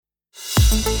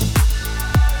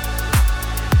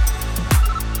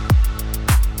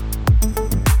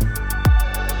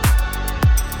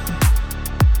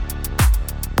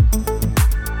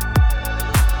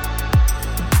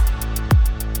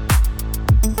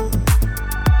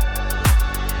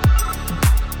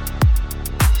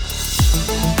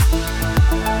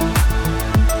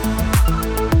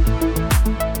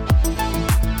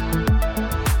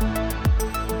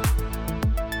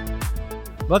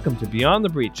Welcome to Beyond the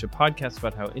Breach, a podcast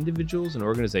about how individuals and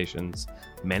organizations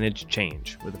manage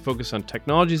change, with a focus on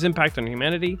technology's impact on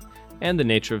humanity and the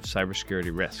nature of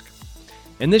cybersecurity risk.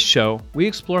 In this show, we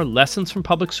explore lessons from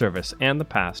public service and the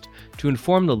past to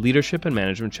inform the leadership and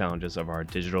management challenges of our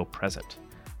digital present.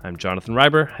 I'm Jonathan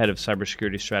Reiber, head of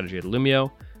cybersecurity strategy at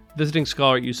Illumio, visiting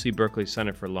scholar at UC Berkeley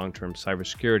Center for Long-Term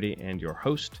Cybersecurity, and your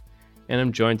host. And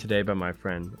I'm joined today by my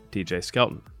friend, DJ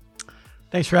Skelton.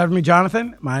 Thanks for having me,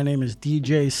 Jonathan. My name is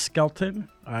DJ Skelton.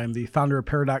 I'm the founder of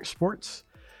Paradox Sports.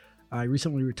 I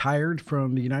recently retired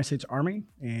from the United States Army,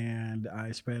 and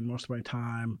I spend most of my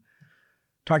time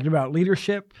talking about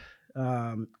leadership,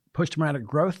 post-traumatic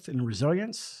growth and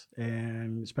resilience,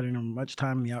 and spending much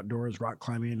time in the outdoors, rock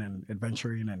climbing and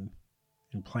adventuring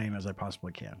and playing as I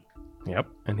possibly can. Yep,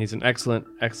 and he's an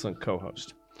excellent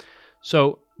co-host.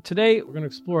 So today we're going to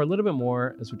explore a little bit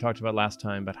more, as we talked about last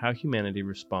time, about how humanity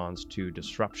responds to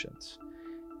disruptions.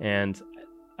 And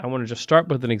I want to just start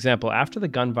with an example. After the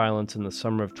gun violence in the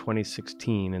summer of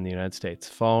 2016 in the United States,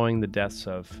 following the deaths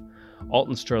of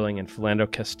Alton Sterling and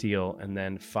Philando Castile, and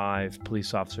then 5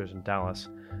 police officers in Dallas,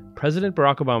 President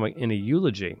Barack Obama, in a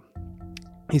eulogy,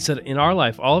 he said, "In our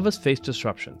life, all of us face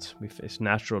disruptions. We face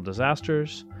natural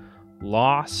disasters,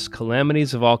 loss,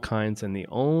 calamities of all kinds, and the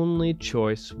only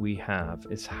choice we have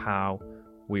is how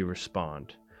we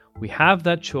respond. We have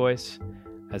that choice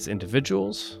as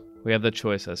individuals, we have that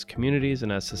choice as communities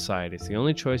and as societies. The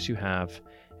only choice you have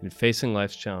in facing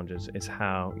life's challenges is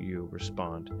how you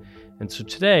respond." And so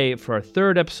today, for our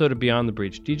third episode of Beyond the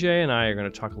Breach, DJ and I are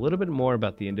going to talk a little bit more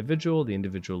about the individual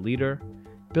leader,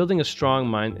 building a strong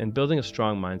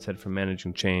mindset for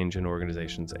managing change in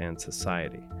organizations and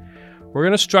society. We're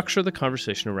going to structure the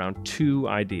conversation around 2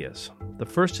 ideas. The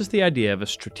first is the idea of a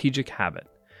strategic habit,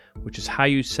 which is how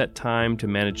you set time to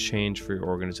manage change for your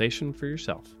organization, for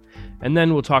yourself. And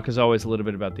then we'll talk, as always, a little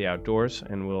bit about the outdoors,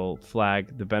 and we'll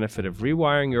flag the benefit of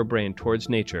rewiring your brain towards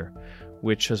nature,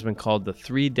 which has been called the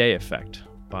 3-day effect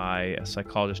by a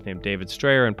psychologist named David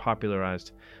Strayer and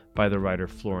popularized by the writer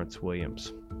Florence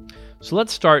Williams. So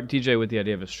let's start, DJ, with the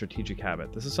idea of a strategic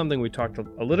habit. This is something we talked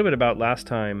a little bit about last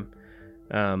time,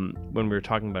 when we were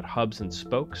talking about hubs and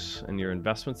spokes and your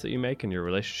investments that you make and your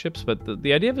relationships. But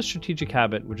the idea of a strategic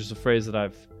habit, which is a phrase that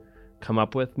I've come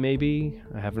up with, maybe.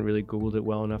 I haven't really Googled it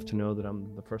well enough to know that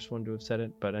I'm the first one to have said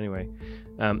it. But anyway,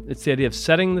 it's the idea of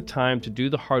setting the time to do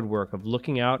the hard work of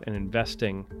looking out and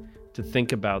investing to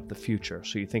think about the future.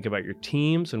 So you think about your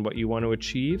teams and what you want to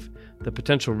achieve, the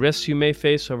potential risks you may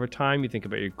face over time. You think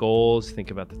about your goals, you think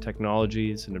about the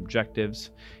technologies and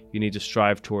objectives you need to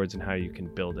strive towards and how you can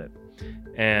build it.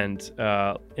 And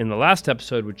in the last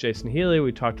episode with Jason Healy,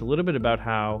 we talked a little bit about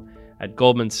how at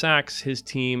Goldman Sachs, his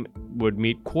team would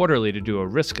meet quarterly to do a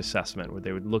risk assessment where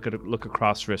they would look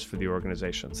across risk for the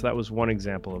organization. So that was one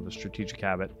example of a strategic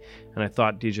habit. And I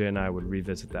thought DJ and I would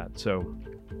revisit that. So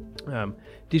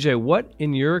DJ, what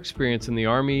in your experience in the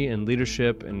Army and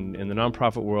leadership and in the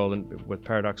nonprofit world and with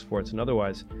Paradox Sports and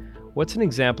otherwise, what's an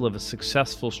example of a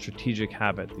successful strategic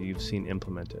habit that you've seen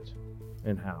implemented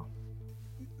and how?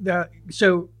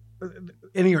 So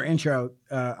in your intro,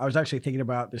 I was actually thinking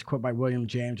about this quote by William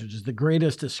James, which is, "The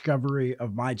greatest discovery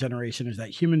of my generation is that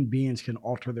human beings can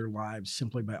alter their lives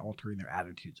simply by altering their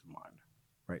attitudes and mind."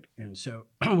 Right. And so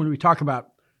when we talk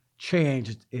about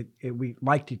change, we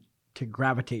like to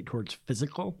gravitate towards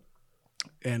physical.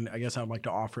 And I guess I'd like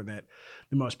to offer that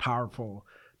the most powerful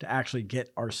to actually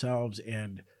get ourselves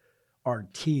and our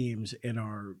teams and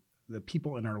the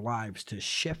people in our lives to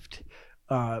shift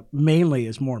mainly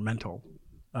is more mental,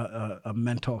 a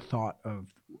mental thought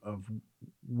of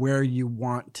where you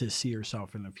want to see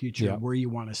yourself in the future, where you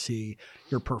want to see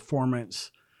your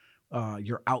performance,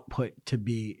 your output to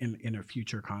be in a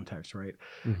future context, right?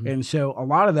 Mm-hmm. And so a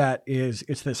lot of that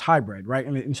it's this hybrid, right?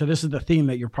 And so this is the theme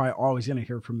that you're probably always going to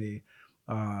hear from me,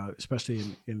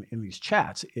 especially in these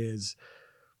chats, is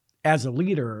as a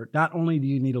leader, not only do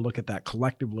you need to look at that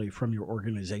collectively from your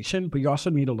organization, but you also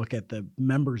need to look at the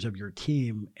members of your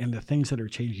team and the things that are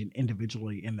changing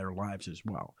individually in their lives as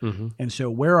well. Mm-hmm. And so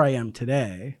where I am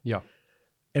today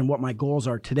and what my goals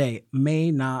are today may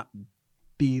not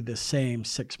be the same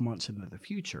 6 months into the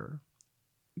future.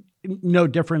 No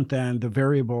different than the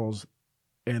variables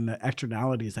and the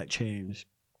externalities that change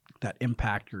that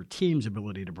impact your team's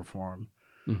ability to perform,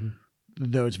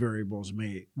 those variables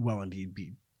may well indeed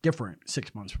be different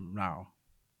 6 months from now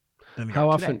than they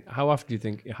are today. How often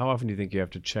do you think you have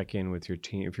to check in with your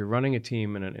team? If you're running a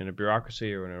team in a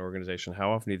bureaucracy or in an organization,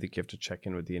 how often do you think you have to check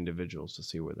in with the individuals to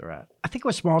see where they're at? I think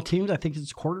with small teams, I think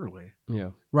it's quarterly.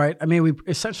 Yeah. Right. I mean, we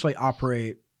essentially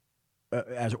operate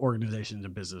as organizations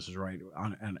and businesses, right,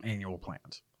 on annual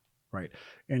plans, right?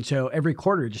 And so every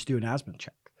quarter, just do an ASMA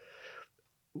check.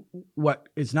 What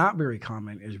is not very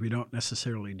common is we don't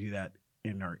necessarily do that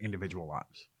in our individual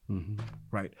lives,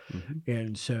 right?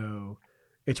 And so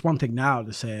it's one thing now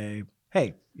to say,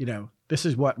 hey, this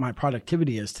is what my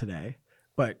productivity is today,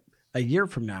 but a year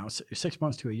from now, 6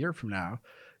 months to a year from now,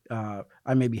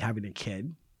 I may be having a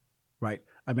kid, right?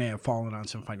 I may have fallen on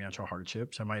some financial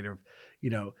hardships. I might have,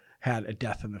 had a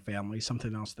death in the family,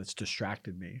 something else that's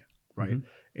distracted me, right?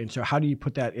 And so how do you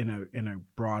put that in a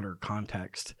broader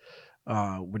context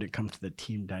when it comes to the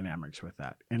team dynamics with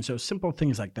that? And so simple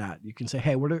things like that, you can say,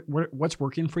 hey, what's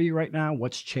working for you right now?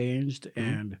 What's changed?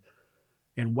 And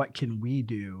what can we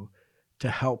do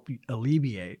to help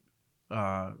alleviate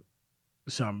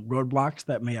some roadblocks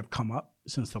that may have come up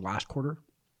since the last quarter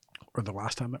or the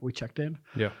last time that we checked in?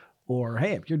 Yeah. Or,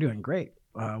 hey, if you're doing great,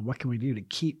 what can we do to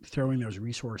keep throwing those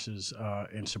resources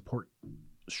and support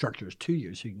structures to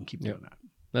you so you can keep doing that?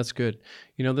 That's good.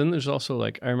 Then there's also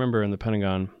I remember in the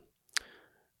Pentagon,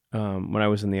 when I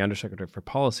was in the Undersecretary for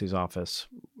Policy's office,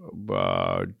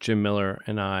 Jim Miller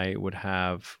and I would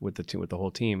have with the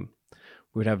whole team,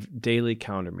 we would have daily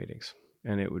calendar meetings.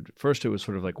 And it was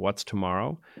sort of like, what's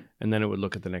tomorrow? And then it would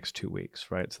look at the next 2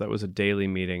 weeks, right? So that was a daily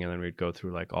meeting. And then we'd go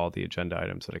through all the agenda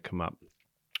items that had come up.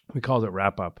 We called it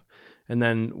wrap up. And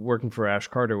then working for Ash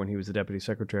Carter when he was the deputy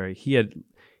secretary,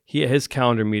 his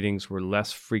calendar meetings were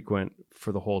less frequent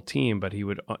for the whole team, but he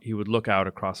would look out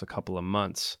across a couple of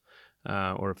months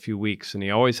or a few weeks, and he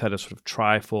always had a sort of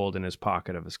trifold in his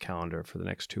pocket of his calendar for the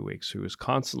next 2 weeks. So he was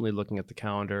constantly looking at the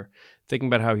calendar, thinking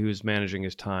about how he was managing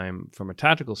his time from a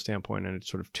tactical standpoint in a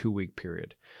sort of 2 week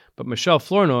period. But Michelle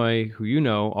Flournoy, who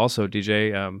also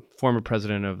DJ, former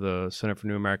president of the Center for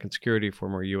New American Security,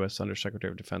 former U.S.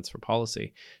 Undersecretary of Defense for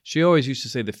Policy, she always used to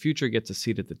say the future gets a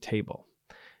seat at the table.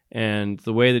 And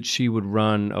the way that she would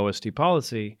run OSD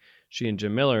policy, she and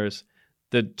Jim Miller's,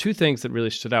 the two things that really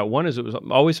stood out, one is it was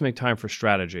always make time for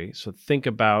strategy. So think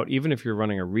about, even if you're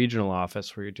running a regional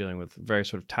office where you're dealing with very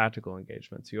sort of tactical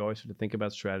engagements, you always have to think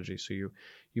about strategy. So you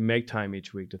make time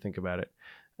each week to think about it.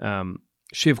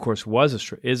 She, of course,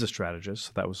 is a strategist.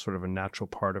 So that was sort of a natural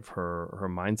part of her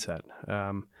mindset.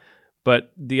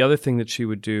 But the other thing that she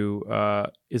would do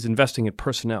is investing in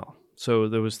personnel. So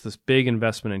there was this big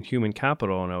investment in human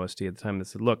capital in OSD at the time that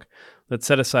said, look, let's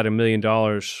set aside $1 million.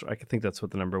 I think that's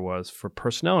what the number was for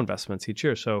personnel investments each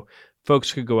year. So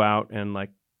folks could go out and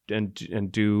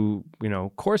do,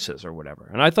 courses or whatever.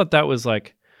 And I thought that was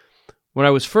when I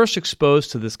was first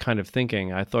exposed to this kind of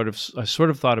thinking, I sort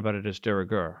of thought about it as de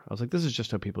rigueur. I was like, this is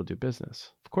just how people do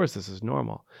business. Of course, this is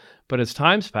normal. But as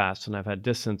time's passed and I've had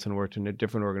distance and worked in a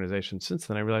different organization since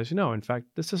then, I realized, in fact,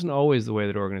 this isn't always the way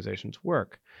that organizations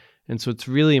work. And so it's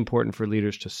really important for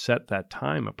leaders to set that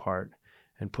time apart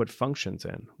and put functions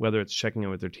in, whether it's checking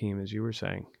in with their team, as you were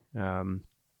saying,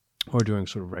 or doing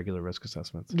sort of regular risk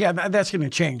assessments. Yeah, that's going to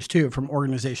change too from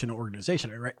organization to organization,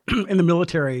 right? In the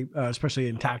military, especially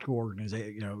in tactical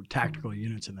tactical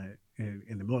units in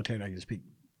the military, I can speak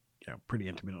pretty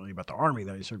intimately about the Army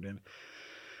that I served in.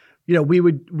 We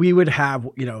would have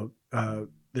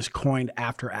this coined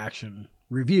after action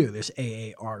review, this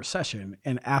AAR session,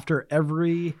 and after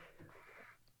every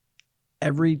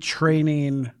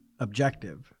training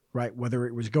objective, right? Whether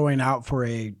it was going out for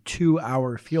a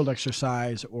 2-hour field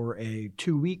exercise or a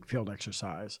 2-week field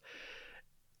exercise,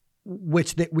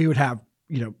 which we would have,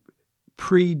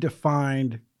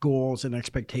 predefined goals and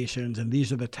expectations, and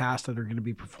these are the tasks that are going to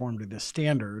be performed to this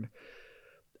standard.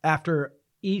 After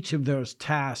each of those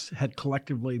tasks had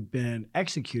collectively been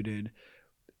executed,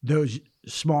 those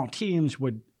small teams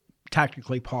would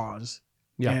tactically pause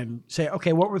and say,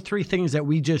 okay, what were 3 things that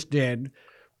we just did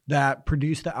that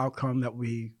produced the outcome that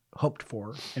we hoped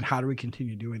for, and how do we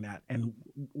continue doing that? And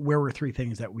where were 3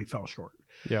 things that we fell short?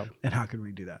 Yeah. And how could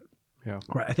we do that? Yeah.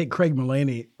 Right. I think Craig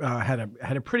Mullaney had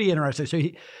a pretty interesting, so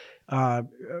he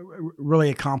really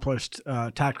accomplished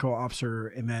tactical officer,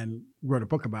 and then wrote a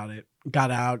book about it, got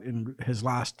out, and his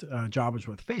last job was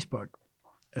with Facebook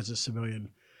as a civilian,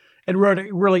 and wrote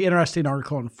a really interesting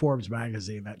article in Forbes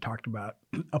magazine that talked about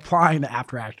applying the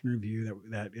after action review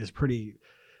that is pretty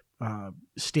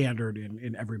standard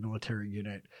in every military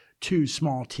unit to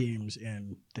small teams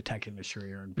in the tech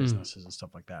industry or in businesses and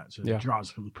stuff like that. So it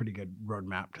draws some pretty good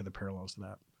roadmap to the parallels to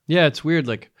that. Yeah, it's weird.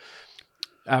 Like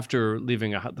after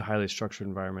leaving the highly structured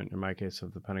environment, in my case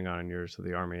of the Pentagon and yours of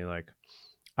the Army, like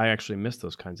I actually miss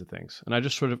those kinds of things. And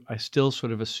I still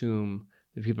sort of assume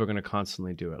that people are going to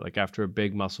constantly do it. Like after a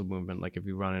big muscle movement, like if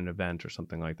you run an event or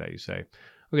something like that, you say,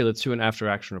 okay, let's do an after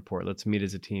action report. Let's meet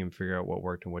as a team, figure out what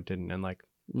worked and what didn't. And like,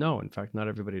 no, in fact, not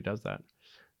everybody does that.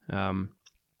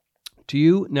 Do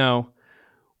you now,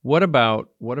 what about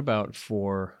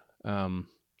for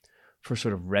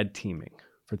sort of red teaming,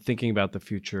 for thinking about the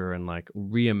future and like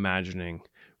reimagining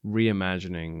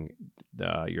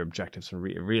your objectives and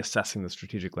reassessing the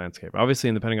strategic landscape? Obviously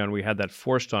in the Pentagon, we had that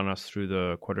forced on us through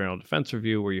the Quadrennial Defense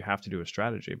Review where you have to do a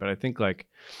strategy. But I think like,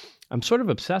 I'm sort of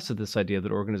obsessed with this idea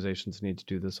that organizations need to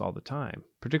do this all the time,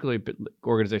 particularly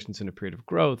organizations in a period of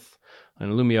growth.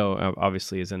 And Lumio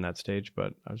obviously is in that stage,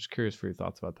 but I was just curious for your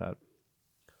thoughts about that.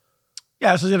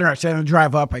 Yeah, this was interesting. On the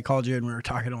drive up, I called you and we were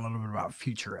talking a little bit about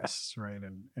futurists, right?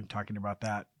 And talking about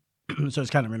that. So it's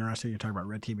kind of interesting. You're talking about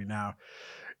red teaming now.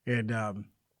 And,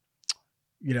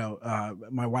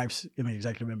 my wife's in the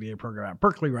executive MBA program at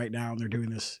Berkeley right now, and they're doing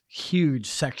this huge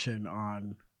section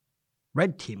on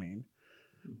red teaming.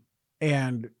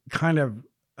 And kind of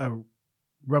a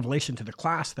revelation to the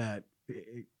class that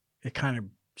it kind of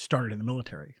started in the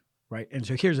military, right? And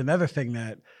so here's another thing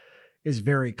that is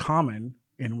very common,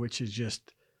 in which is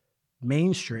just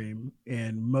mainstream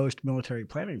in most military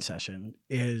planning session,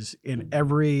 is in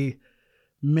every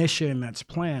mission that's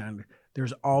planned,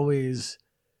 there's always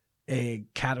a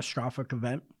catastrophic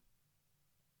event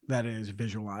that is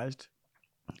visualized,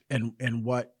 and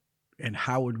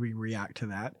how would we react to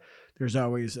that? There's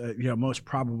always most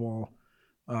probable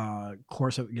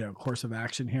course of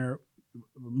action here,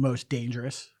 most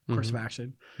dangerous course of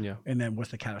action, and then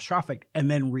what's the catastrophic, and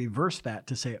then reverse that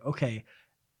to say, okay,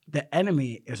 the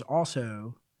enemy is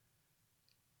also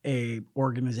a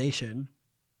organization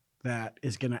that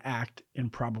is going to act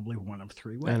in probably one of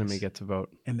three ways. Enemy gets a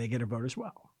vote, and they get a vote as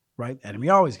well, right? Enemy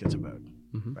always gets a vote,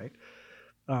 right?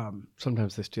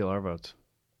 Sometimes they steal our votes.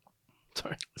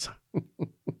 Sorry.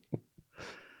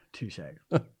 Touche.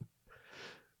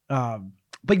 But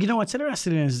what's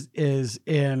interesting is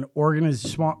in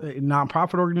small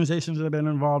nonprofit organizations that I've been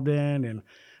involved in, and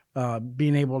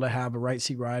being able to have a right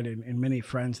seat ride and many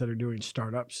friends that are doing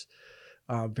startups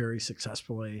very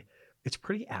successfully, it's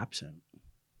pretty absent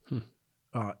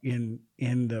in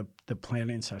the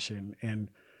planning session and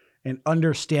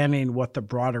understanding what the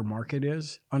broader market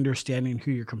is, understanding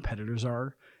who your competitors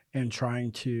are, and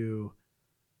trying to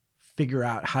figure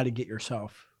out how to get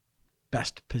yourself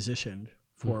best positioned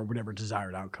for whatever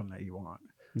desired outcome that you want.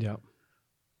 Yeah.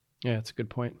 Yeah, that's a good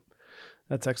point.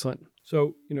 That's excellent.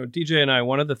 So, DJ and I,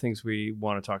 one of the things we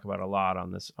want to talk about a lot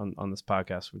on this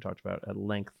podcast, we talked about at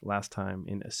length last time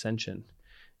in Ascension,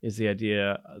 is the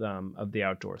idea of the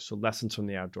outdoors. So lessons from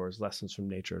the outdoors, lessons from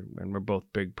nature. And we're both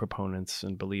big proponents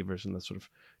and believers in the sort of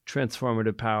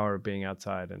transformative power of being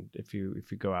outside. And if you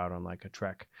go out on like a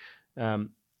trek,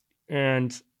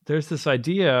 and there's this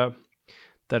idea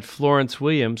that Florence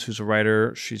Williams, who's a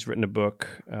writer, she's written a book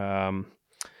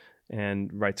and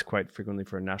writes quite frequently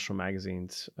for national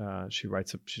magazines. She's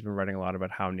been writing a lot about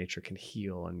how nature can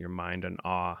heal and your mind and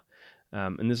awe.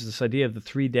 And this is this idea of the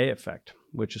 3-day effect,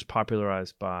 which is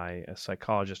popularized by a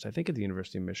psychologist, I think at the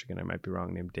University of Michigan, I might be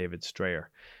wrong, named David Strayer.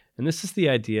 And this is the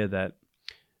idea that,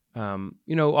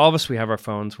 all of us, we have our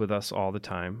phones with us all the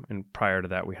time. And prior to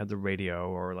that, we had the radio,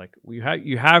 or like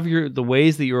you have the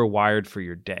ways that you're wired for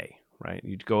your day, right?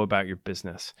 You'd go about your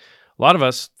business. A lot of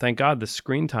us, thank God, the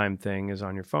screen time thing is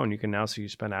on your phone. You can now see you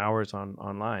spend hours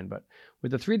online. But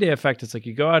with the 3-day effect, it's like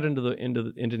you go out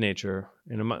into nature.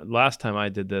 And last time I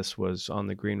did this was on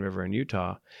the Green River in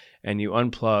Utah, and you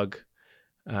unplug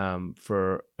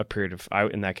for a period of,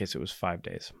 in that case, it was 5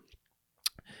 days.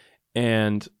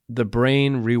 And the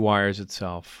brain rewires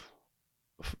itself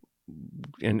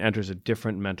and enters a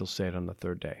different mental state on the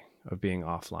 3rd day of being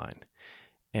offline.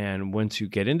 And once you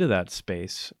get into that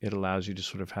space, it allows you to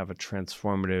sort of have a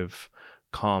transformative,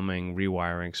 calming,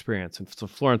 rewiring experience. And so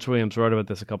Florence Williams wrote about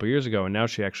this a couple of years ago, and now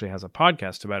she actually has a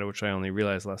podcast about it, which I only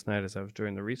realized last night as I was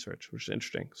doing the research, which is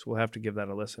interesting. So we'll have to give that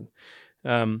a listen.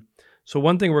 So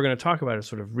one thing we're going to talk about is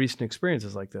sort of recent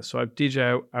experiences like this. So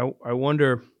DJ, I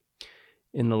wonder,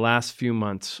 in the last few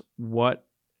months, what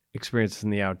experiences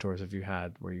in the outdoors have you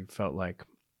had where you felt like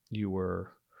you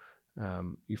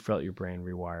felt your brain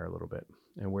rewire a little bit?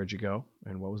 And where'd you go?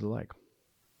 And what was it like?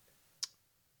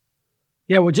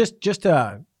 Yeah, well, just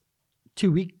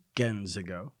 2 weekends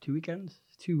ago,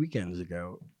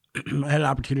 I had an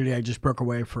opportunity. I just broke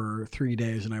away for 3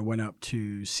 days, and I went up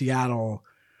to Seattle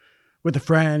with a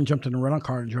friend, jumped in a rental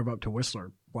car, and drove up to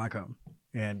Whistler, Blackcomb,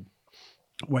 and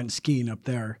went skiing up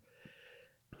there.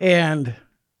 And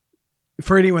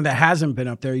for anyone that hasn't been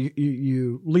up there,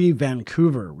 you leave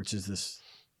Vancouver, which is this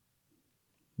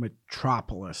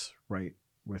metropolis, right,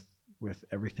 with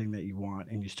everything that you want,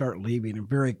 and you start leaving, and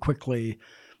very quickly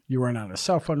you run out of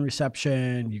cell phone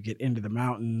reception. You get into the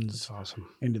mountains, That's awesome,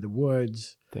 into the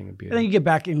woods, thing of beauty. and then you get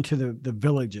back into the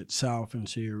village itself, and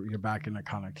so you're back in the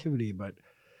connectivity. But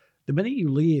the minute you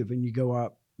leave and you go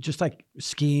up, just like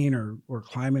skiing or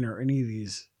climbing or any of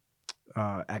these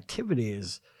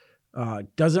activities,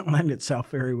 doesn't lend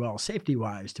itself very well safety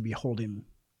wise to be holding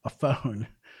a phone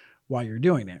while you're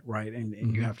doing it, right?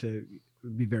 And you have to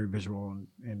be very visual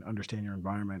and understand your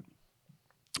environment.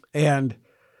 And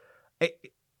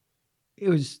it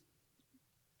was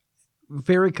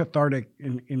very cathartic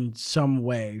in some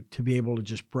way to be able to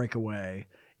just break away.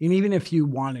 And even if you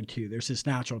wanted to, there's this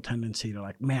natural tendency to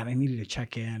like, man, I needed to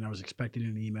check in. I was expecting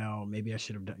an email. Maybe I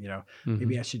should have done,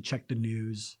 maybe I should check the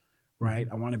news, right?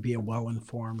 I want to be a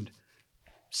well-informed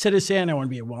citizen. I want to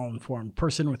be a well-informed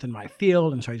person within my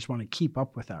field. And so I just want to keep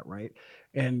up with that, right?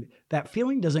 And that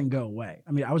feeling doesn't go away.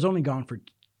 I mean, I was only gone for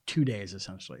 2 days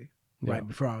essentially, right?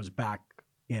 Before I was back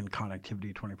in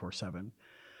connectivity 24/7.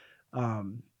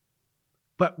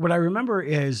 But what I remember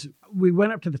is we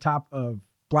went up to the top of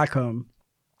Blackcomb,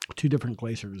 2 different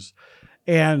glaciers.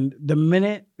 And the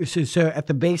minute, so at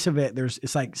the base of it,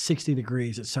 it's like 60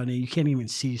 degrees. It's sunny. You can't even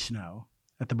see snow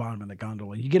at the bottom of the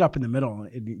gondola. You get up in the middle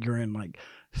and you're in like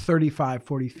 35,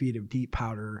 40 feet of deep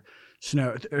powder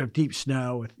snow, deep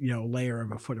snow with, a layer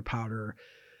of a foot of powder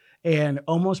and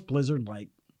almost blizzard-like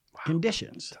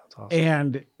conditions. Sounds awesome.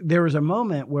 And there was a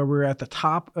moment where we were at the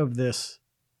top of this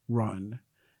run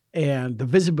and the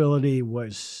visibility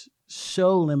was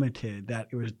so limited that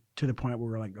it was to the point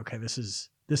where we're like, okay, this is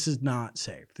not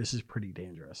safe. This is pretty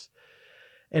dangerous.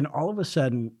 And all of a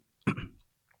sudden,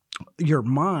 your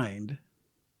mind,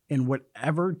 in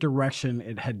whatever direction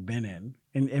it had been in,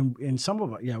 and some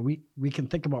of it, we can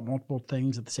think about multiple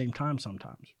things at the same time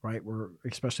sometimes, right?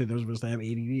 Especially those of us that have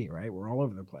ADD, right? We're all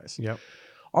over the place. Yep.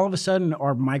 All of a sudden,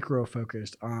 are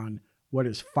micro-focused on what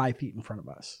is 5 feet in front of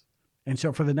us. And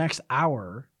so for the next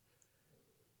hour,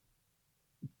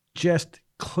 just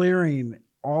clearing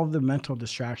all the mental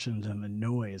distractions and the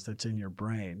noise that's in your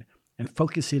brain and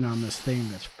focusing on this thing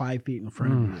that's 5 feet in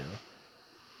front of you,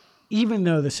 even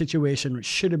though the situation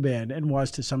should have been and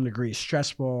was to some degree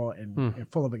stressful and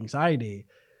full of anxiety,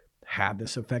 had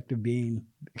this effect of being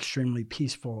extremely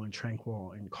peaceful and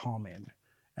tranquil and calming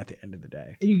at the end of the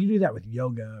day. And you can do that with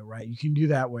yoga, right? You can do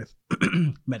that with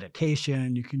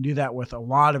meditation. You can do that with a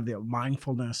lot of the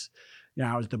mindfulness.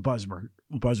 It's the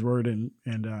buzzword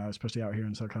and especially out here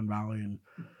in Silicon Valley, and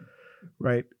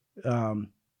right.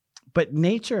 But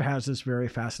nature has this very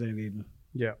fascinating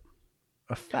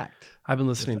effect. I've been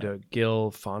listening to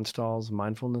Gil Fonstall's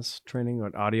mindfulness training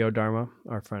on Audio Dharma.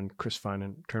 Our friend Chris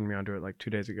Finan turned me onto it like 2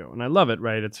 days ago, and I love it.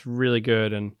 Right, it's really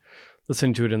good, and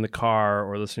listening to it in the car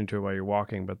or listening to it while you're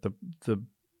walking. But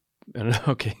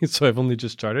okay, so I've only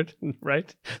just started,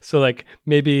 right? So like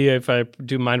maybe if I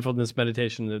do mindfulness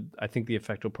meditation, I think the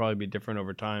effect will probably be different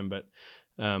over time. But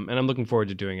and I'm looking forward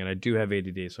to doing it. I do have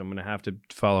ADD, so I'm going to have to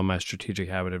follow my strategic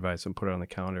habit advice and put it on the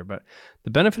calendar. But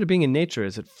the benefit of being in nature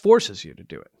is it forces you to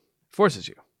do it. Forces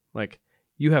you. Like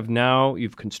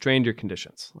you've constrained your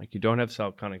conditions. Like you don't have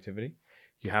cell connectivity.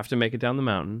 You have to make it down the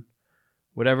mountain,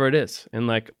 whatever it is. And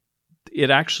like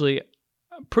it actually,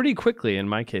 pretty quickly, in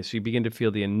my case, you begin to feel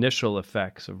the initial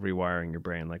effects of rewiring your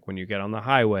brain. Like when you get on the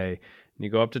highway and you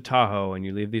go up to Tahoe and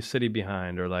you leave the city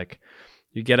behind, or like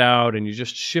you get out and you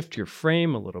just shift your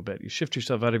frame a little bit. You shift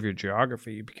yourself out of your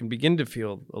geography. You can begin to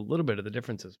feel a little bit of the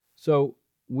differences. So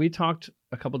we talked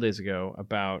a couple of days ago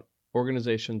about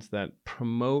organizations that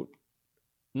promote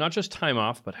not just time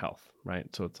off, but health, right?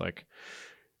 So it's like,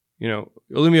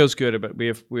 Illumio's good, but we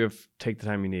have take the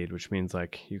time you need, which means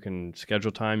like you can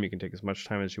schedule time, you can take as much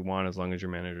time as you want as long as your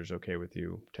manager's okay with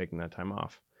you taking that time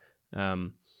off.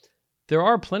 There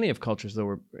are plenty of cultures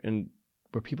though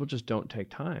where people just don't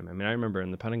take time. I mean, I remember in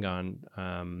the Pentagon,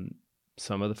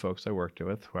 some of the folks I worked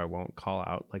with, who I won't call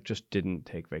out, like just didn't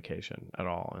take vacation at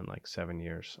all in like 7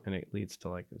 years, and it leads to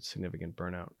like a significant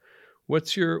burnout.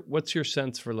 What's your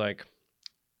sense for like,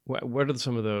 what are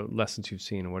some of the lessons you've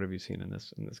seen, and what have you seen in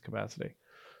this capacity?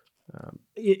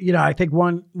 I think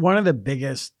one of the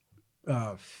biggest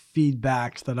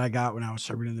feedbacks that I got when I was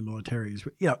serving in the military is,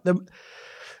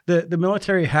 the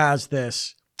military has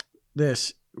this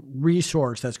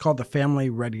resource that's called the family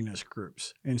readiness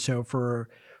groups, and so for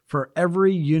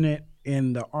every unit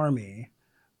in the Army,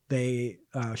 they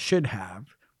should have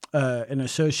an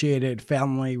associated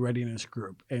family readiness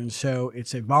group. And so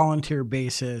it's a volunteer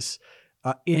basis,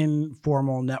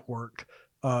 informal network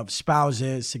of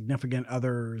spouses, significant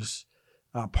others,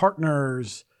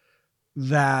 partners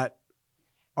that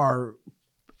are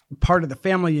part of the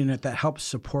family unit that helps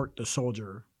support the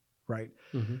soldier, right?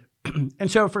 Mm-hmm.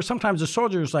 And so for sometimes the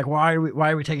soldiers, like, why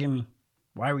are we taking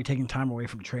time away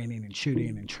from training and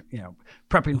shooting and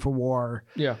prepping for war?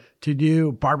 Yeah. To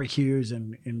do barbecues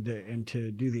and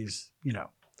to do these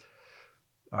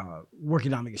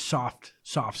working on these soft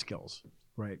skills,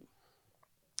 right?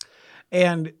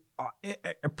 And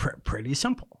pretty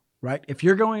simple, right? If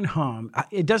you're going home,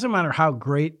 it doesn't matter how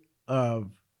great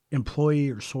of employee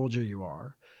or soldier you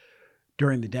are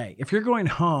during the day. If you're going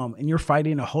home and you're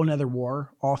fighting a whole nother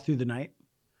war all through the night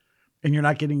and you're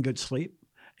not getting good sleep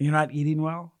and you're not eating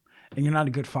well and you're not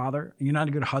a good father and you're not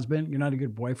a good husband, you're not a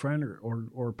good boyfriend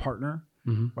or partner,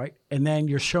 mm-hmm. right? And then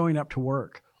you're showing up to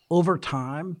work. Over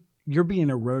time, you're being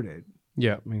eroded.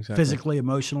 Yeah, exactly. Physically,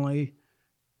 emotionally,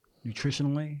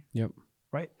 nutritionally. Yep.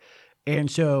 Right? And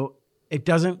so it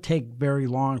doesn't take very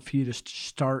long for you to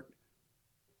start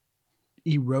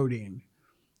eroding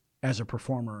as a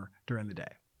performer during the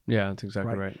day. Yeah, that's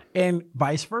exactly right. And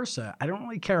vice versa. I don't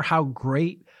really care how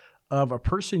great of a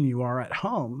person you are at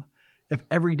home if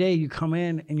every day you come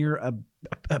in and you're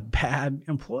a bad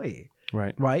employee.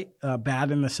 Right. Right?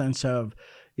 Bad in the sense of,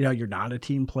 you're not a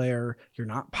team player. You're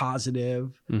not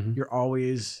positive. Mm-hmm. You're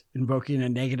always invoking a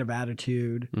negative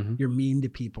attitude. Mm-hmm. You're mean to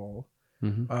people.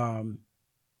 Mm-hmm.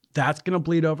 That's going to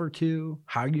bleed over to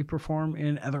how you perform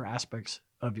in other aspects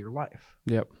of your life.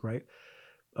 Yep. Right.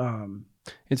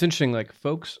 It's interesting. Like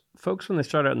folks, when they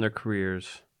start out in their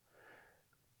careers,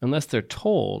 unless they're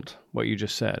told what you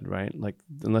just said, right? Like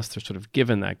unless they're sort of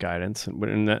given that guidance, and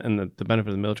the benefit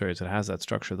of the military is it has that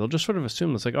structure. They'll just sort of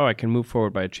assume it's like, oh, I can move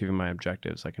forward by achieving my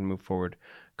objectives. I can move forward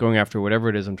going after whatever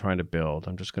it is I'm trying to build.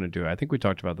 I'm just going to do it. I think we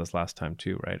talked about this last time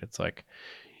too, right? It's like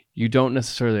you don't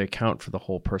necessarily account for the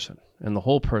whole person. And the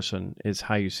whole person is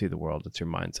how you see the world. It's your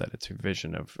mindset. It's your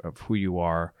vision of who you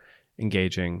are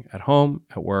engaging at home,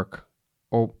 at work,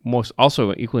 or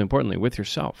also equally importantly with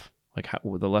yourself. Like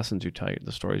the lessons you tell,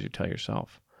 the stories you tell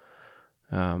yourself.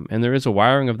 And there is a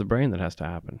wiring of the brain that has to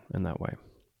happen in that way.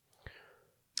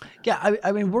 Yeah.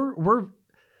 I mean,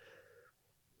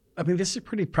 this is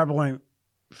pretty prevalent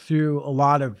through a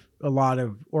lot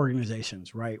of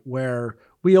organizations, right? Where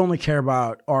we only care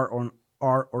about our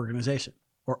organization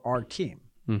or our team.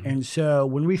 Mm-hmm. And so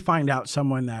when we find out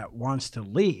someone that wants to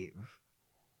leave,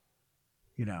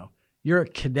 you're a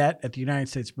cadet at the United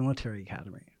States Military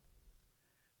Academy,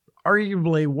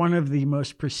 arguably one of the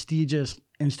most prestigious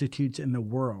institutes in the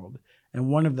world and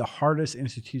one of the hardest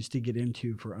institutes to get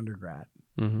into for undergrad.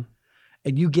 Mm-hmm.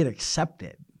 And you get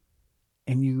accepted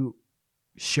and you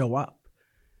show up.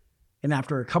 And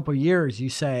after a couple of years, you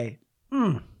say,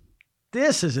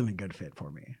 this isn't a good fit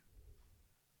for me.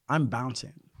 I'm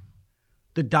bouncing.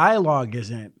 The dialogue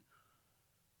isn't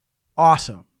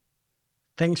awesome.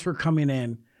 Thanks for coming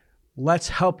in. Let's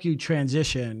help you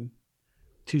transition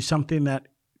to something that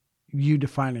you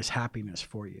define as happiness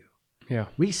for you. Yeah.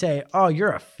 We say, oh,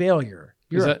 you're a failure.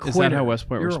 Is that how West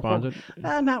Point responded?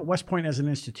 Not West Point as an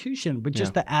institution, but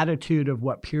just the attitude of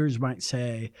what peers might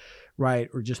say, right?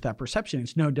 Or just that perception.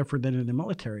 It's no different than in the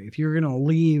military. If you're going to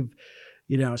leave,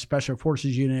 a special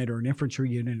forces unit or an infantry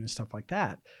unit and stuff like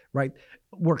that, right?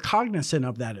 We're cognizant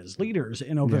of that as leaders.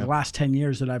 And over the last 10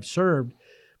 years that I've served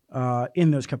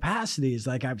in those capacities,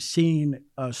 like I've seen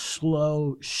a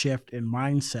slow shift in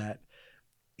mindset.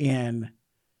 And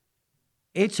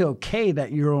it's okay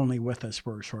that you're only with us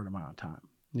for a short amount of time.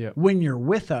 Yeah. When you're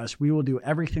with us, we will do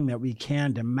everything that we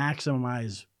can to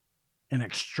maximize and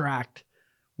extract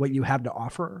what you have to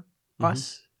offer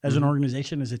us as an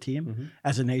organization, as a team,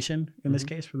 as a nation, in this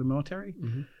case for the military.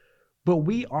 Mm-hmm. But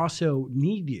we also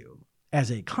need you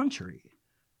as a country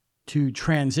to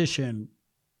transition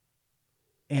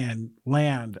and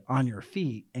land on your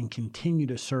feet and continue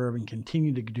to serve and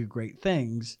continue to do great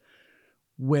things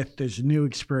with this new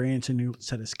experience and new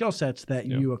set of skill sets that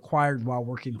you acquired while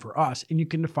working for us, and you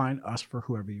can define us for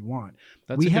whoever you want.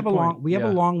 We have a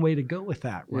long way to go with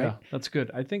that, right? Yeah, that's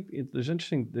good. I think there's an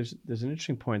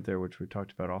interesting point there, which we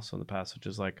talked about also in the past, which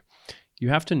is like you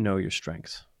have to know your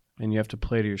strengths and you have to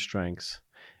play to your strengths.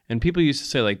 And people used to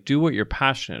say, like, do what you're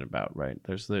passionate about, right?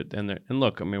 And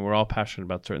look, I mean, we're all passionate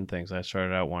about certain things. I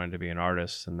started out wanting to be an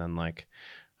artist, and then like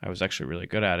I was actually really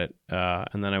good at it,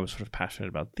 and then I was sort of passionate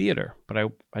about theater, but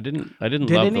I didn't love the work.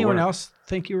 Did anyone else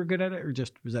think you were good at it, or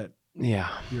just was that? Yeah,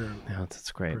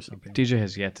 that's great. DJ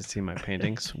has yet to see my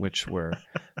paintings, which were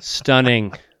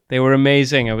stunning. They were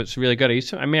amazing. I was really good.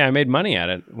 I made money at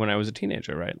it when I was a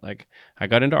teenager, right? Like I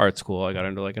got into art school. I got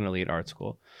into like an elite art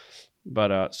school.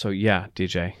 But so yeah,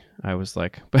 DJ, I was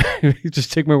like,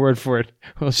 just take my word for it.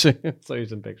 I'll show you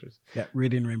some pictures. Yeah,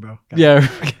 Reading Rainbow. Yeah,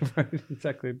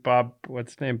 exactly. Bob,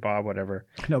 what's his name? Bob, whatever.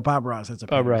 No, Bob Ross. That's a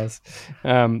Bob Ross.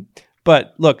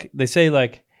 But look, they say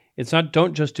like it's not.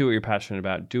 Don't just do what you're passionate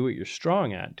about. Do what you're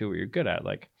strong at. Do what you're good at.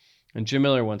 Like, and Jim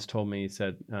Miller once told me. He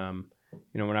said,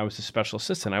 when I was a special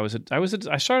assistant, I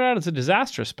started out as a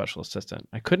disaster special assistant.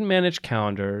 I couldn't manage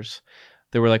calendars.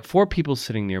 There were like 4 people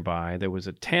sitting nearby. There was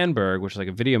a Tandberg, which is like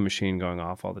a video machine going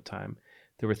off all the time.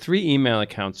 There were 3 email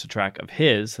accounts to track of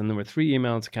his, and there were 3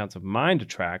 email accounts of mine to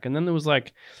track. And then there was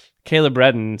like Caleb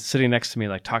Redden sitting next to me,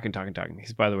 like talking.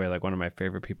 He's, by the way, like one of my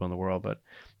favorite people in the world, but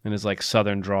in his like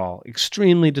Southern drawl,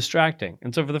 extremely distracting.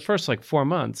 And so for the first like 4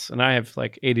 months, and I have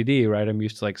like ADD, right? I'm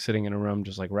used to like sitting in a room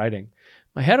just like writing.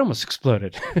 My head almost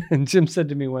exploded. And Jim said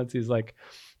to me once, he's like,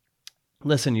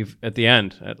 listen, at the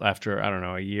end, after, I don't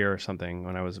know, a year or something,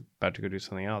 when I was about to go do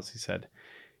something else, he said,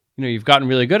 you've gotten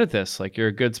really good at this. Like, you're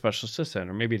a good special assistant.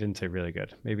 Or maybe he didn't say really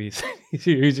good. Maybe he said,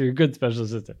 you're a good special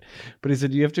assistant. But he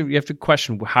said, you have to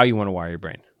question how you want to wire your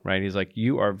brain, right? He's like,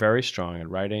 you are very strong at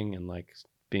writing and like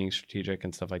being strategic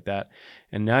and stuff like that.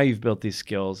 And now you've built these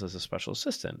skills as a special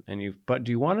assistant. But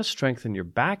do you want to strengthen your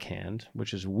backhand,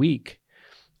 which is weak,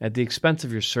 at the expense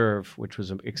of your serve, which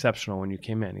was exceptional when you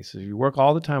came in? He says, if you work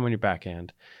all the time on your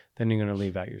backhand, then you're going to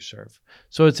leave out your serve.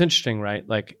 So it's interesting, right?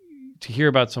 Like to hear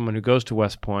about someone who goes to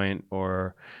West Point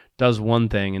or does one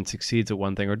thing and succeeds at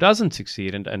one thing or doesn't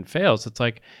succeed and fails. It's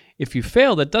like, if you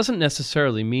fail, that doesn't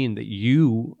necessarily mean that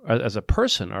you as a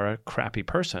person are a crappy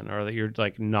person or that you're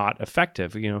like not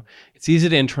effective. It's easy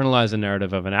to internalize a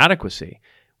narrative of inadequacy,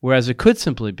 whereas it could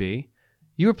simply be,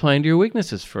 you were playing to your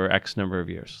weaknesses for X number of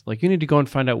years. Like you need to go and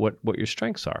find out what your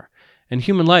strengths are. In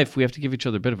human life, we have to give each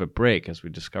other a bit of a break as we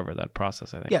discover that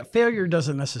process, I think. Yeah, failure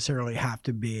doesn't necessarily have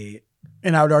to be,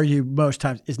 and I would argue most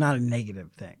times, it's not a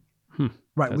negative thing.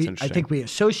 Right. I think we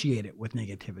associate it with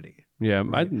negativity. Yeah,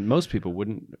 right? Most people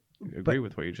wouldn't agree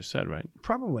with what you just said, right?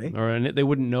 Probably. Or they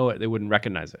wouldn't know it. They wouldn't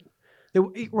recognize it.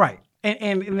 Right.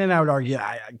 And then I would argue,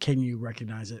 can you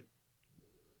recognize it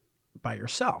by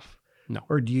yourself? No.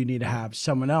 Or do you need to have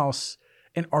someone else?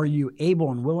 And are you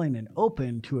able and willing and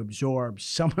open to absorb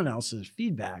someone else's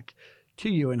feedback to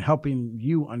you and helping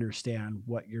you understand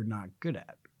what you're not good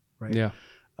at? Right. Yeah.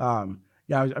 I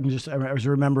was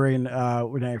remembering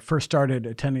when I first started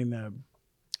attending the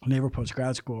Naval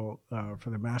Postgrad School for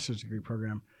the master's degree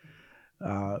program,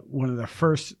 one of the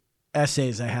first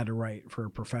essays I had to write for a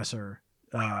professor,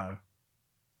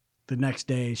 the next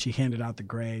day she handed out the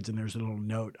grades and there's a little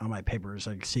note on my papers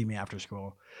like, see me after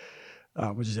school,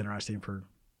 which is interesting for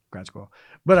grad school.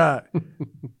 But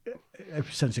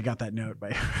since I got that note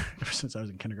ever since I was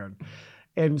in kindergarten.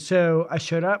 And so I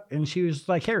showed up and she was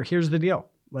like, here's the deal.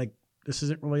 Like, this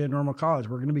isn't really a normal college.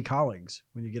 We're going to be colleagues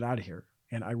when you get out of here.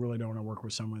 And I really don't want to work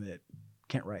with someone that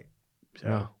can't write.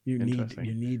 So you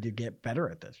need to get better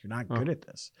at this. You're not good at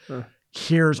this.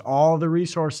 Here's all the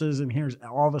resources and here's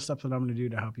all the stuff that I'm going to do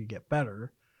to help you get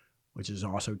better, which is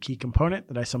also a key component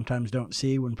that I sometimes don't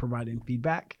see when providing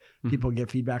feedback. People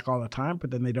get feedback all the time, but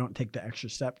then they don't take the extra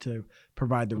step to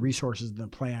provide the resources and the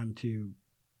plan to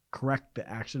correct the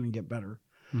action and get better.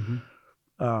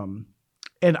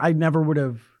 And I never would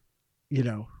have,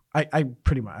 I'm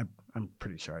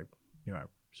pretty sure I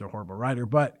was a horrible writer,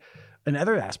 but in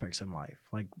other aspects in life,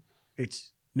 like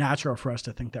it's natural for us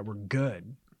to think that we're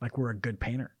good, like we're a good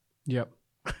painter. Yep.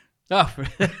 Oh,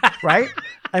 right?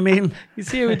 I mean, you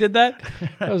see how we did that?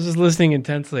 I was just listening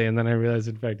intensely, and then I realized,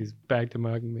 in fact, he's back to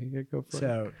mugging me. Yeah, go for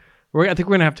it. I think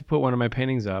we're gonna have to put one of my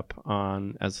paintings up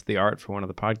as the art for one of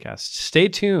the podcasts. Stay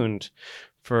tuned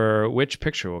for which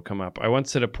picture will come up. I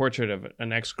once did a portrait of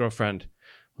an ex-girlfriend.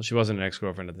 Well, she wasn't an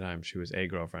ex-girlfriend at the time. She was a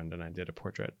girlfriend, and I did a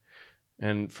portrait.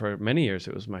 And for many years,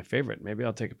 it was my favorite. Maybe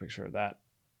I'll take a picture of that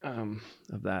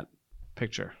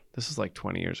picture. This is like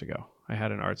 20 years ago. I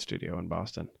had an art studio in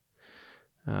Boston.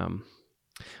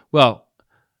 Well,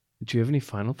 do you have any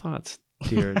final thoughts,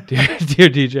 dear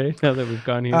DJ? Now that we've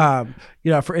gone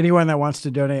here, for anyone that wants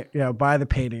to donate, buy the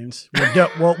paintings.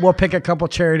 We'll pick a couple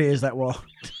charities that will.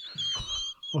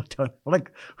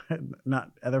 Like, not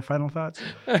other final thoughts.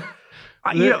 In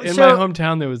my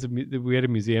hometown, we had a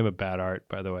museum of bad art.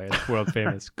 By the way, it's world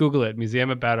famous. Google it, Museum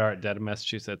of Bad Art, Dedham,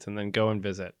 Massachusetts, and then go and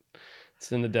visit.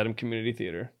 It's in the Dedham Community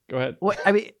Theater. Go ahead. Well,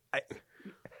 I mean,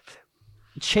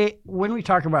 when we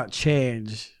talk about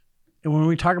change, what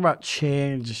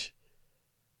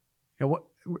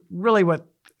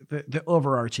the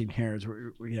overarching here is,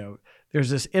 there's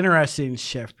this interesting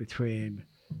shift between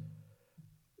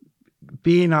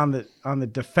being on the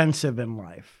defensive in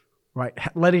life, right?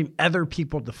 Letting other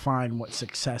people define what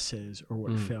success is or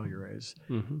what failure is,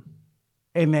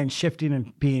 and then shifting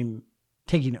and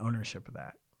taking ownership of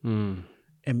that, and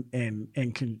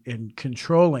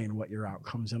controlling what your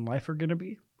outcomes in life are going to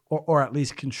be, or at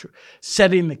least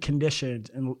setting the conditions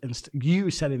and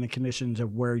you setting the conditions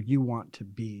of where you want to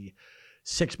be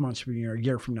 6 months from now, a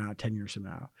year from now, 10 years from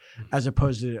now, as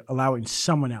opposed to allowing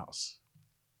someone else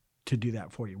to do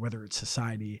that for you, whether it's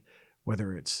society,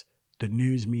 whether it's the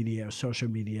news media, social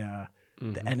media,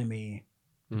 the enemy,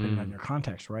 depending on your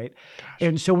context, right? Gosh.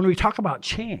 And so when we talk about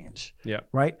change,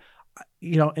 right,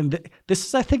 and this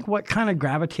is, I think, what kind of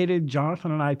gravitated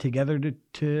Jonathan and I together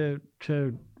to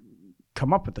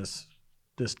come up with this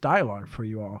dialogue for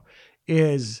you all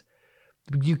is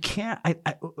you can't.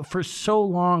 For so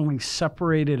long we've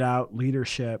separated out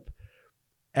leadership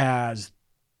as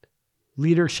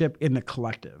leadership in the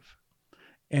collective,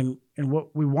 and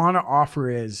what we want to offer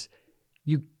is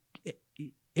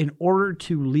in order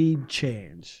to lead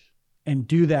change and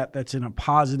do that's in a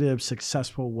positive,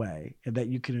 successful way, and that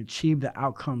you can achieve the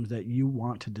outcomes that you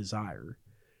want to desire,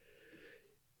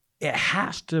 it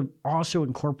has to also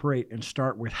incorporate and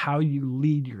start with how you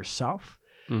lead yourself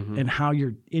and how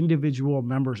your individual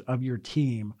members of your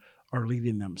team are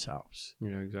leading themselves.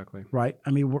 Yeah, exactly. Right?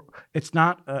 I mean, it's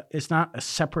not a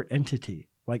separate entity.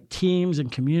 Like teams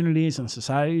and communities and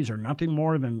societies are nothing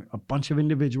more than a bunch of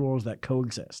individuals that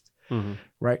coexist.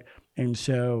 Right? And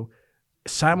so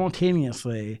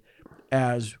simultaneously,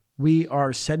 as we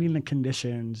are setting the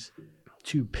conditions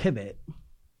to pivot,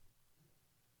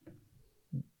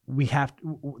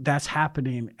 that's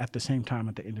happening at the same time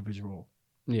at the individual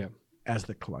as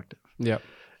the collective. Yeah,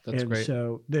 that's great.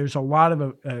 So there's a lot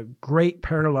of great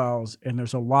parallels, and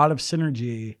there's a lot of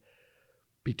synergy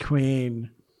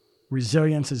between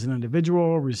resilience as an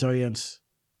individual, resilience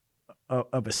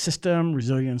of a system,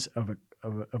 resilience of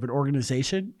an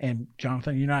organization. And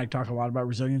Jonathan, you and I talk a lot about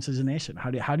resilience as a nation.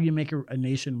 How do you make a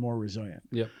nation more resilient?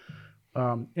 Yep.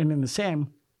 And in the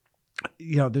same,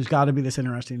 there's got to be this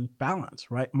interesting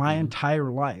balance, right? My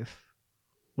entire life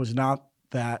was not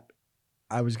that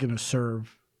I was going to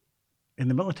serve in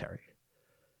the military.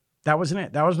 That wasn't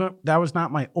it. That was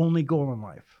not my only goal in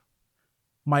life.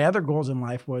 My other goals in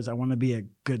life was I want to be a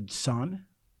good son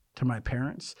to my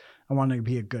parents. I want to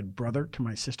be a good brother to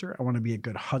my sister. I want to be a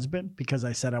good husband because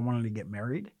I said I wanted to get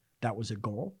married. That was a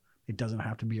goal. It doesn't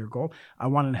have to be your goal. I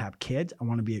wanted to have kids. I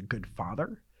want to be a good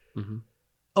father.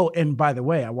 Oh, and by the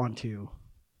way, I want to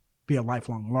be a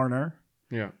lifelong learner.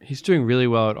 Yeah, he's doing really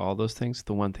well at all those things.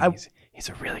 The one thing he's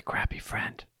a really crappy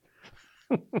friend.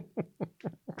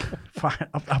 Fine,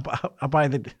 I'll buy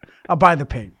the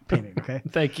painting. Okay,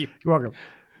 thank you. You're welcome.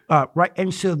 Right,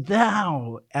 and so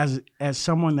now, as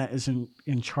someone that is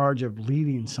in charge of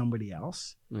leading somebody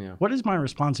else, what is my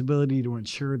responsibility to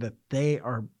ensure that they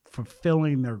are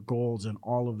fulfilling their goals in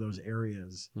all of those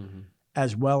areas,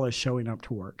 as well as showing up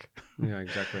to work? Yeah,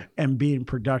 exactly. And being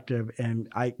productive, and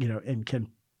and can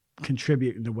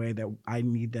contribute in the way that I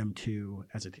need them to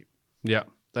as a team. Yeah,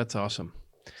 that's awesome.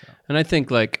 So. And I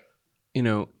think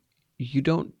you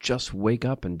don't just wake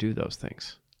up and do those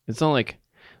things. It's not like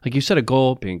you set a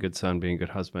goal, being a good son, being a good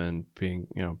husband, being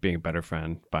a better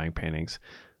friend, buying paintings.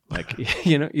 Like,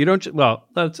 you don't, well,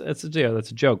 that's a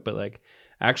joke, but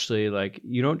actually,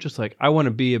 you don't just I want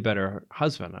to be a better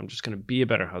husband. I'm just going to be a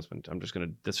better husband.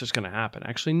 That's just going to happen.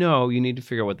 Actually, no, you need to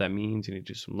figure out what that means. You need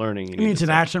to do some learning. It needs an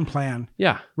action plan.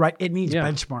 Yeah. Right. It needs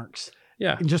benchmarks.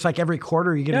 Yeah. And just like every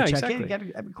quarter you get to check in.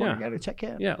 Every quarter you got to check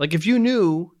in. Yeah. Like if you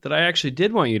knew that I actually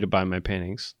did want you to buy my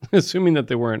paintings, assuming that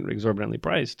they weren't exorbitantly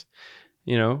priced,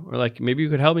 or maybe you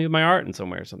could help me with my art in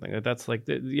some way or something. That's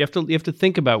you have to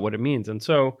think about what it means. And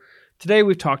so today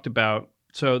we've talked about,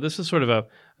 so this is sort of a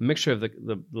mixture of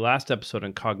the last episode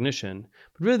on cognition,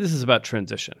 but really this is about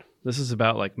transition. This is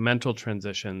about mental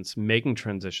transitions, making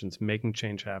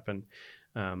change happen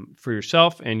for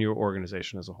yourself and your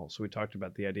organization as a whole. So we talked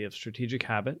about the idea of strategic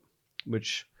habit,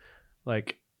 which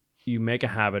you make a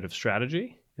habit of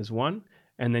strategy is one,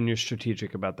 and then you're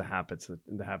strategic about the habits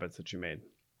that you made.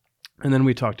 And then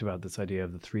we talked about this idea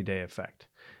of the 3-day effect.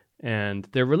 And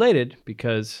they're related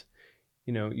because,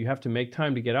 you have to make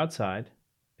time to get outside,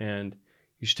 and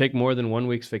you should take more than 1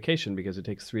 week's vacation because it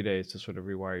takes 3 days to sort of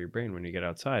rewire your brain when you get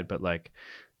outside. But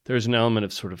there's an element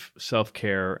of sort of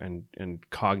self-care and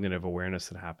cognitive awareness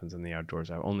that happens in the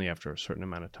outdoors only after a certain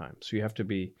amount of time. So you have to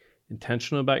be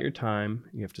intentional about your time.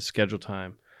 You have to schedule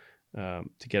time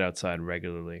to get outside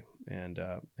regularly, and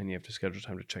you have to schedule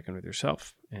time to check in with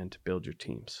yourself and to build your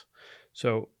teams.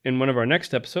 So in one of our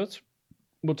next episodes,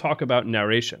 we'll talk about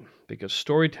narration, because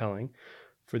storytelling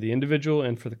for the individual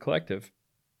and for the collective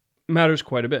matters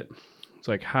quite a bit. It's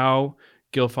like how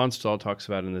Gil Fonstall talks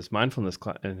about in his mindfulness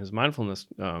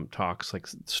talks, like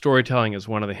storytelling is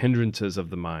one of the hindrances of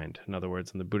the mind. In other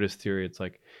words, in the Buddhist theory, it's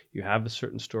like you have a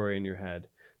certain story in your head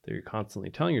that you're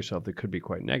constantly telling yourself that could be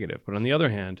quite negative. But on the other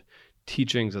hand,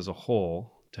 teachings as a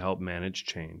whole to help manage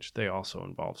change, they also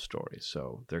involve stories.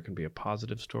 So there can be a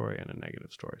positive story and a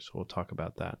negative story. So we'll talk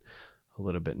about that a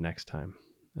little bit next time.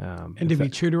 And to be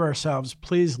true to ourselves,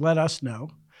 please let us know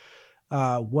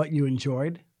what you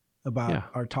enjoyed about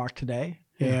our talk today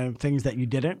and things that you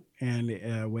didn't,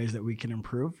 and ways that we can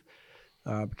improve.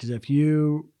 Because if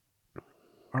you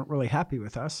aren't really happy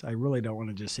with us, I really don't want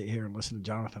to just sit here and listen to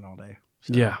Jonathan all day.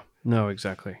 So, yeah, no,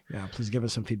 exactly. Yeah, please give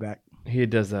us some feedback. He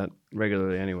does that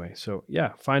regularly anyway. So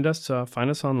yeah, find us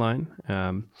online.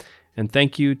 And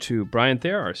thank you to Brian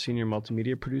Thayer, our senior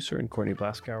multimedia producer, and Courtney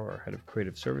Blaskow, our head of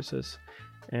creative services,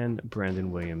 and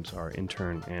Brandon Williams, our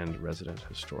intern and resident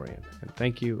historian. And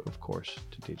thank you, of course,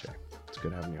 to DJ. It's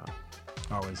good having you on.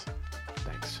 Always.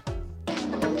 Thanks.